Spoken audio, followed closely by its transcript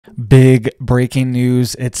Big breaking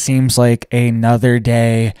news. It seems like another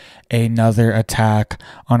day, another attack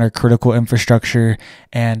on our critical infrastructure.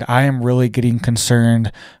 And I am really getting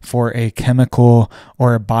concerned for a chemical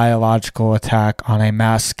or a biological attack on a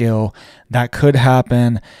mass scale that could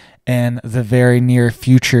happen in the very near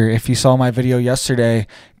future. If you saw my video yesterday,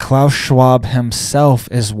 Klaus Schwab himself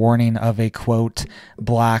is warning of a quote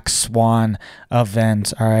black swan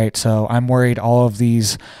event. All right, so I'm worried all of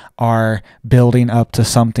these are building up to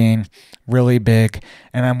something really big,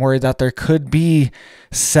 and I'm worried that there could be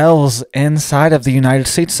cells inside of the United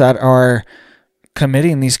States that are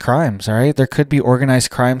committing these crimes. All right, there could be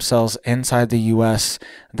organized crime cells inside the US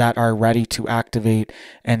that are ready to activate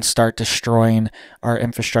and start destroying our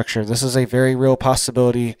infrastructure. This is a very real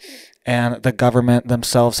possibility, and the government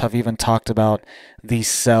themselves have even talked about these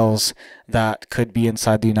cells that could be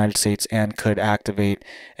inside the United States and could activate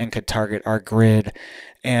and could target our grid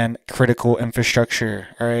and critical infrastructure.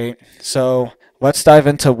 All right, so let's dive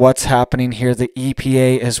into what's happening here. The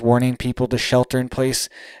EPA is warning people to shelter in place.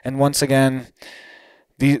 And once again,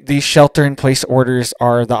 these shelter in place orders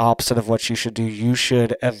are the opposite of what you should do. You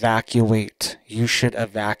should evacuate. You should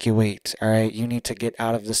evacuate. All right, you need to get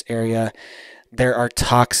out of this area. There are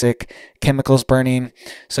toxic chemicals burning.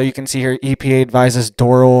 So you can see here, EPA advises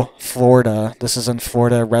Doral, Florida. This is in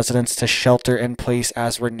Florida. Residents to shelter in place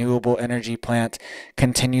as renewable energy plant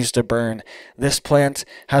continues to burn. This plant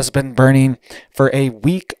has been burning for a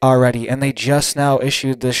week already, and they just now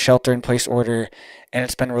issued this shelter in place order, and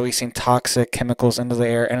it's been releasing toxic chemicals into the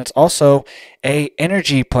air. And it's also a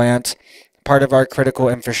energy plant, part of our critical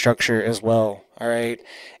infrastructure as well. All right.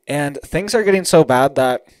 And things are getting so bad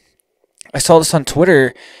that I saw this on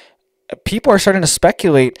Twitter. People are starting to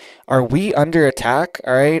speculate, are we under attack?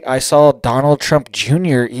 All right. I saw Donald Trump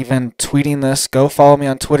Jr. even tweeting this. Go follow me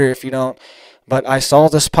on Twitter if you don't. But I saw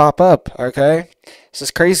this pop up. Okay. This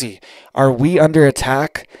is crazy. Are we under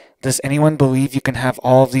attack? Does anyone believe you can have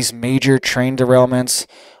all of these major train derailments,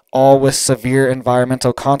 all with severe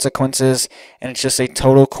environmental consequences, and it's just a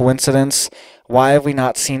total coincidence? Why have we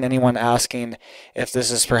not seen anyone asking if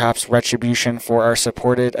this is perhaps retribution for our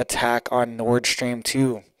supported attack on Nord Stream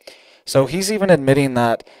 2? So he's even admitting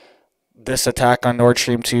that this attack on Nord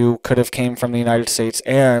Stream 2 could have came from the United States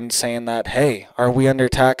and saying that, hey, are we under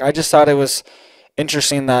attack? I just thought it was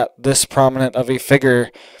interesting that this prominent of a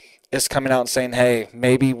figure is coming out and saying, hey,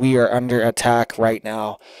 maybe we are under attack right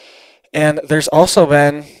now. And there's also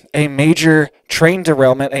been a major train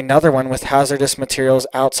derailment, another one with hazardous materials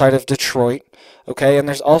outside of Detroit. Okay, and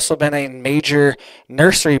there's also been a major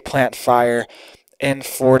nursery plant fire in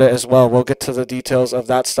Florida as well. We'll get to the details of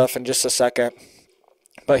that stuff in just a second.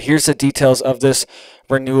 But here's the details of this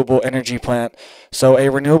renewable energy plant. So a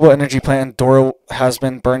renewable energy plant in Doral has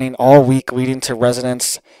been burning all week, leading to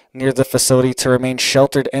residents near the facility to remain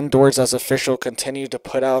sheltered indoors as officials continue to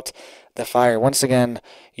put out the fire. Once again,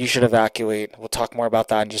 you should evacuate. We'll talk more about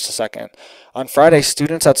that in just a second. On Friday,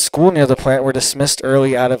 students at school near the plant were dismissed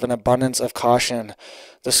early out of an abundance of caution.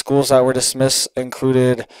 The schools that were dismissed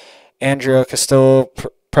included Andrea Castillo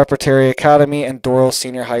Preparatory Academy and Doral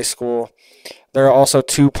Senior High School. There are also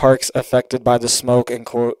two parks affected by the smoke,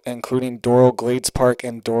 including Doral Glades Park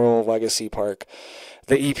and Doral Legacy Park.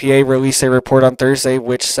 The EPA released a report on Thursday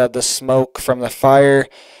which said the smoke from the fire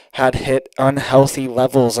had hit unhealthy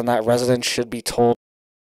levels and that residents should be told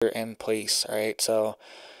to shelter in place. All right, so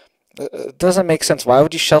it doesn't make sense. Why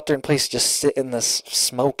would you shelter in place, just sit in this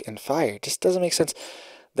smoke and fire? It just doesn't make sense.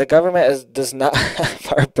 The government does not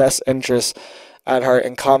have our best interests at heart,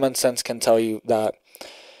 and common sense can tell you that.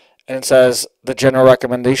 And it says the general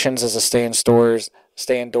recommendations is to stay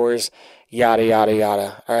indoors, yada, yada,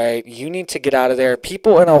 yada. All right, you need to get out of there.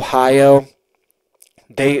 People in Ohio,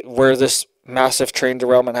 where this massive train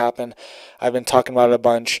derailment happened, I've been talking about it a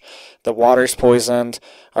bunch. The water's poisoned.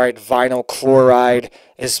 All right, vinyl chloride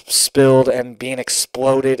is spilled and being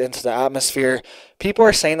exploded into the atmosphere. People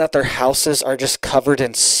are saying that their houses are just covered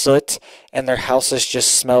in soot and their houses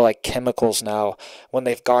just smell like chemicals now when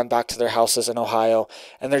they've gone back to their houses in Ohio.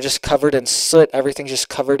 And they're just covered in soot. Everything's just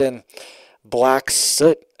covered in black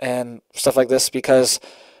soot and stuff like this because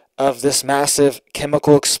of this massive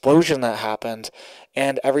chemical explosion that happened.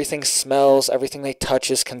 And everything smells, everything they touch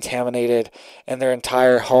is contaminated, and their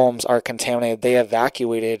entire homes are contaminated. They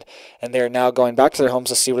evacuated, and they're now going back to their homes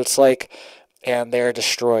to see what it's like, and they're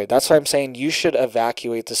destroyed. That's why I'm saying you should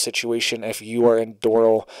evacuate the situation if you are in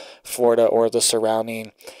Doral, Florida, or the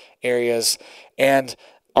surrounding areas. And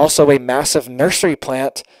also a massive nursery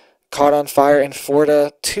plant caught on fire in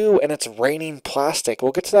Florida too, and it's raining plastic.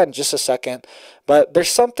 We'll get to that in just a second. But there's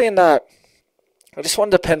something that I just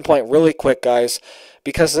wanted to pinpoint really quick, guys,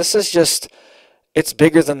 because this is just it's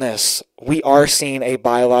bigger than this. We are seeing a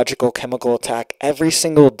biological chemical attack every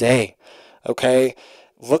single day. Okay?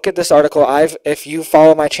 Look at this article. If you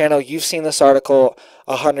follow my channel, you've seen this article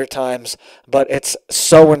 100 times, but it's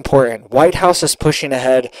so important. White House is pushing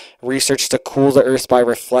ahead research to cool the earth by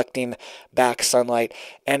reflecting back sunlight.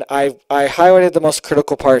 And I highlighted the most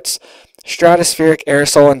critical parts. Stratospheric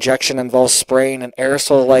aerosol injection involves spraying an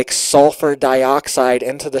aerosol like sulfur dioxide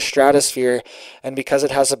into the stratosphere, and because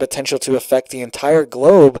it has the potential to affect the entire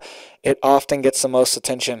globe, it often gets the most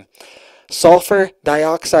attention. Sulfur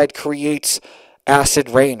dioxide creates acid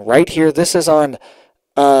rain. Right here, this is on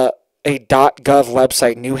a .gov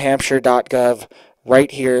website, newhampshire.gov,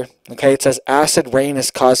 right here. Okay, it says acid rain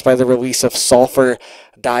is caused by the release of sulfur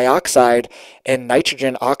dioxide and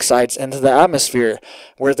nitrogen oxides into the atmosphere,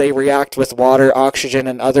 where they react with water, oxygen,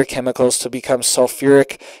 and other chemicals to become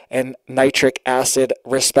sulfuric and nitric acid,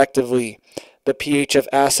 respectively. The pH of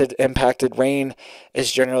acid-impacted rain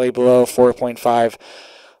is generally below 4.5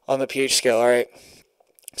 on the pH scale. All right.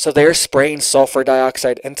 So they're spraying sulfur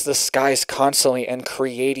dioxide into the skies constantly and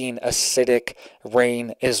creating acidic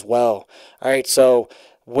rain as well. All right, so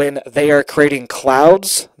when they are creating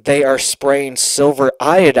clouds, they are spraying silver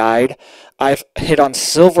iodide. I've hit on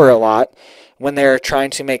silver a lot. When they're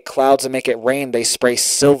trying to make clouds and make it rain, they spray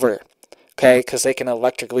silver, okay, because they can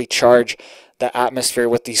electrically charge the atmosphere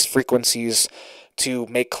with these frequencies to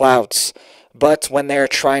make clouds. But when they're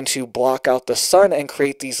trying to block out the sun and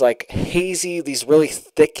create these like hazy, these really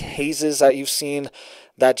thick hazes that you've seen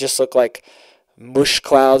that just look like mush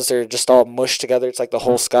clouds, they're just all mushed together. It's like the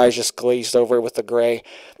whole sky is just glazed over with the gray.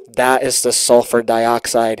 That is the sulfur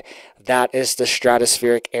dioxide. That is the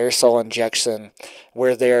stratospheric aerosol injection,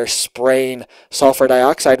 where they're spraying sulfur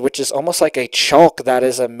dioxide, which is almost like a chalk that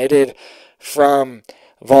is emitted from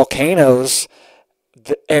volcanoes,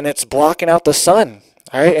 and it's blocking out the sun.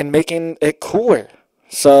 All right, and making it cooler.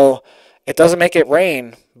 So it doesn't make it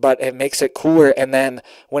rain, but it makes it cooler. And then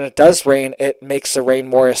when it does rain, it makes the rain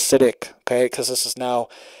more acidic, okay, because this is now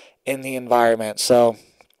in the environment. So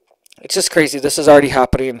it's just crazy. This is already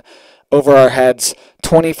happening over our heads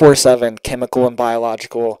 24/7, chemical and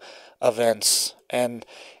biological events. And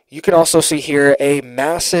you can also see here a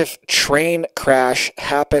massive train crash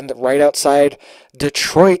happened right outside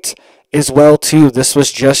Detroit as well, too. This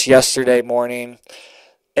was just yesterday morning.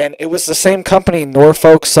 And it was the same company,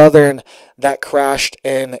 Norfolk Southern, that crashed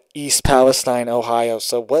in East Palestine, Ohio.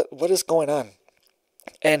 So what is going on?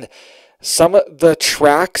 And some of the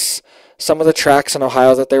tracks in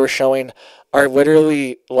Ohio that they were showing are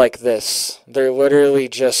literally like this. They're literally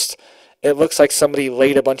just, it looks like somebody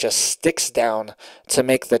laid a bunch of sticks down to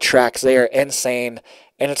make the tracks. They are insane.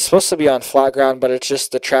 And it's supposed to be on flat ground, but it's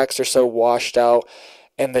just the tracks are so washed out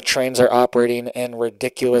and the trains are operating in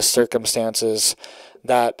ridiculous circumstances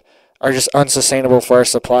that are just unsustainable for our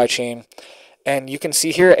supply chain. And you can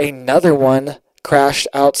see here another one crashed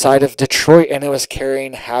outside of Detroit, and it was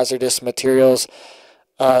carrying hazardous materials.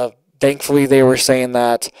 Thankfully, they were saying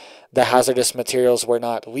that the hazardous materials were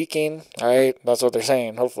not leaking. All right, that's what they're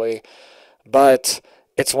saying, hopefully. But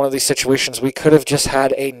it's one of these situations. We could have just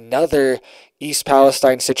had another East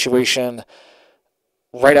Palestine situation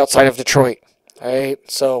right outside of Detroit. All right,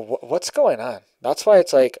 so what's going on? That's why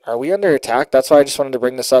it's like, are we under attack? That's why I just wanted to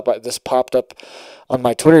bring this up. This popped up on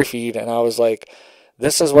my Twitter feed, and I was like,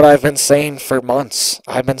 this is what I've been saying for months.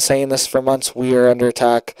 I've been saying this for months. We are under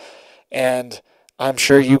attack, and I'm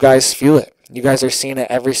sure you guys feel it. You guys are seeing it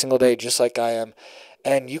every single day, just like I am.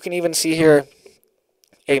 And you can even see here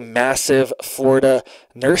a massive Florida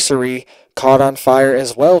nursery caught on fire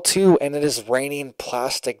as well, too, and it is raining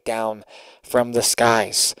plastic down from the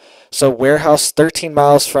skies. So warehouse 13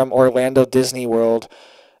 miles from Orlando Disney World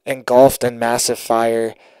engulfed in massive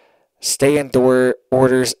fire. Stay-indoor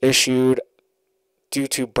orders issued due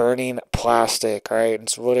to burning plastic. All right,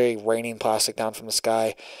 it's literally raining plastic down from the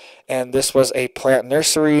sky. And this was a plant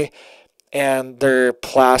nursery, and their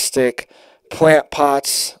plastic plant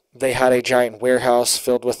pots, they had a giant warehouse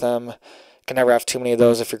filled with them. You can never have too many of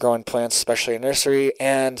those if you're growing plants, especially a nursery.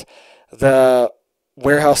 And the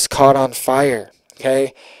warehouse caught on fire,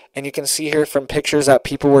 okay? And you can see here from pictures that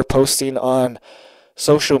people were posting on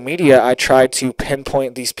social media, I tried to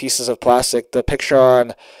pinpoint these pieces of plastic. The picture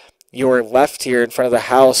on your left here in front of the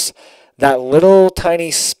house, that little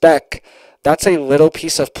tiny speck, that's a little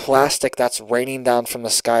piece of plastic that's raining down from the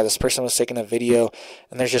sky. This person was taking a video,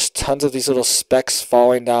 and there's just tons of these little specks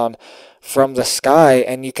falling down from the sky,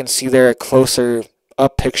 and you can see there a closer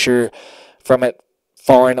up picture from it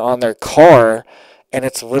falling on their car, and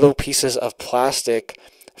it's little pieces of plastic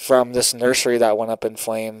from this nursery that went up in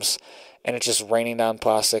flames, and it's just raining down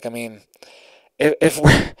plastic. I mean,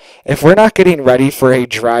 if we're not getting ready for a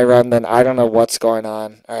dry run, then I don't know what's going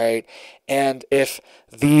on. All right, and if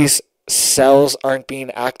these cells aren't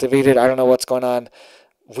being activated, I don't know what's going on.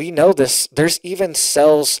 We know this. There's even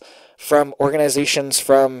cells from organizations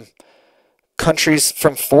from countries,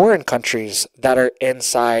 from foreign countries, that are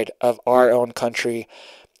inside of our own country,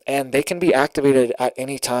 and they can be activated at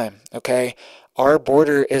any time. Okay, our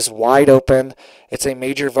border is wide open. It's a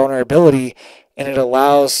major vulnerability, and it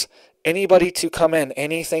allows anybody to come in,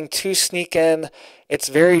 anything to sneak in. It's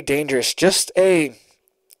very dangerous. Just a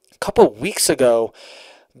couple weeks ago,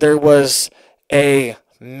 there was a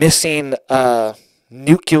missing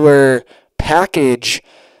nuclear package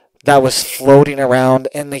that was floating around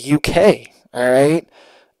in the UK. All right,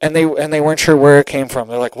 and they weren't sure where it came from.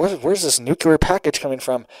 They're like, where's this nuclear package coming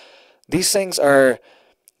from? These things are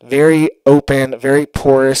very open, very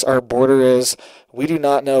porous. Our border is. We do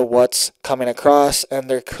not know what's coming across, and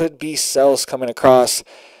there could be cells coming across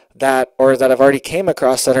that have already came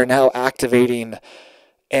across that are now activating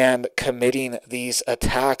and committing these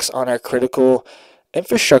attacks on our critical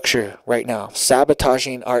infrastructure right now,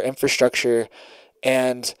 sabotaging our infrastructure,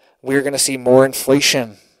 and we're going to see more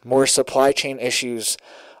inflation, more supply chain issues.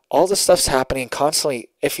 All this stuff's happening constantly.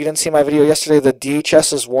 If you didn't see my video yesterday, the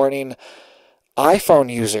DHS is warning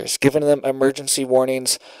iPhone users, giving them emergency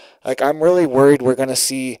warnings. Like, I'm really worried we're going to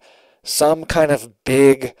see some kind of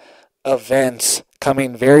big event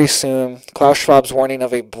coming very soon. Klaus Schwab's warning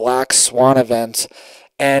of a black swan event,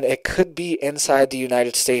 and it could be inside the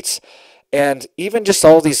United States. And even just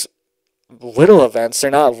all these little events,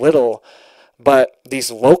 they're not little, but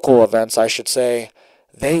these local events, I should say,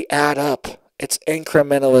 they add up. It's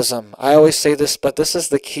incrementalism. I always say this, but this is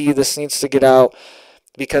the key. This needs to get out,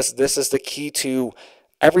 because this is the key to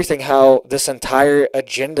everything, how this entire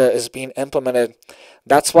agenda is being implemented.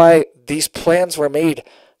 That's why these plans were made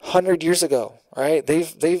 100 years ago, right?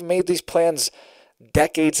 They've made these plans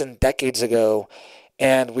decades and decades ago,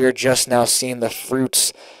 and we're just now seeing the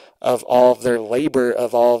fruits of all of their labor,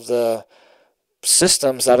 of all of the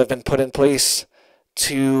systems that have been put in place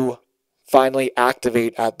to finally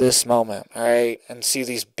activate at this moment, all right, and see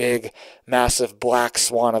these big, massive black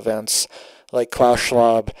swan events like Klaus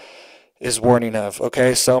Schwab is warning of.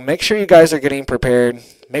 Okay, so make sure you guys are getting prepared.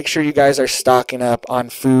 Make sure you guys are stocking up on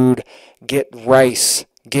food. Get rice,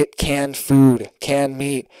 get canned food, canned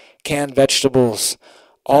meat, canned vegetables,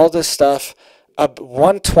 all this stuff.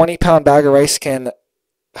 One 20-pound bag of rice can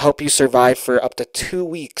help you survive for up to 2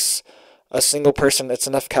 weeks. A single person, it's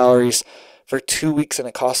enough calories for 2 weeks, and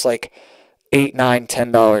it costs like $8, $9,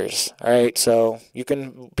 $10. All right, so you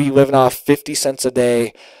can be living off 50 cents a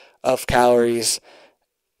day of calories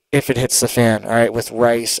if it hits the fan, all right, with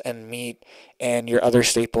rice and meat and your other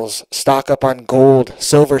staples. Stock up on gold,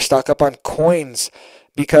 silver, stock up on coins,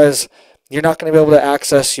 because you're not going to be able to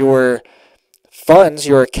access your funds,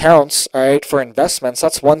 your accounts, all right, for investments.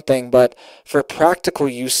 That's one thing, but for practical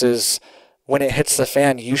uses, when it hits the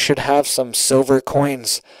fan, you should have some silver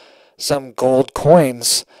coins, some gold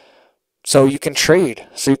coins, so you can trade,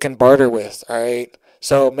 so you can barter with, all right?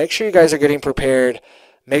 So make sure you guys are getting prepared.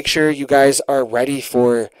 Make sure you guys are ready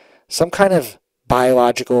for some kind of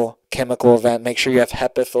biological, chemical event. Make sure you have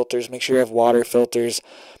HEPA filters. Make sure you have water filters.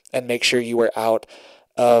 And make sure you are out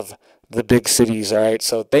of the big cities, all right?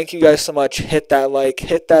 So thank you guys so much. Hit that like,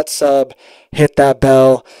 hit that sub, hit that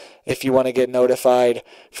bell if you want to get notified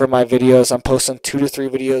for my videos. I'm posting 2 to 3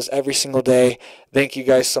 videos every single day. Thank you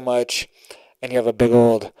guys so much, and you have a big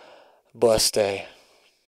old blessed day.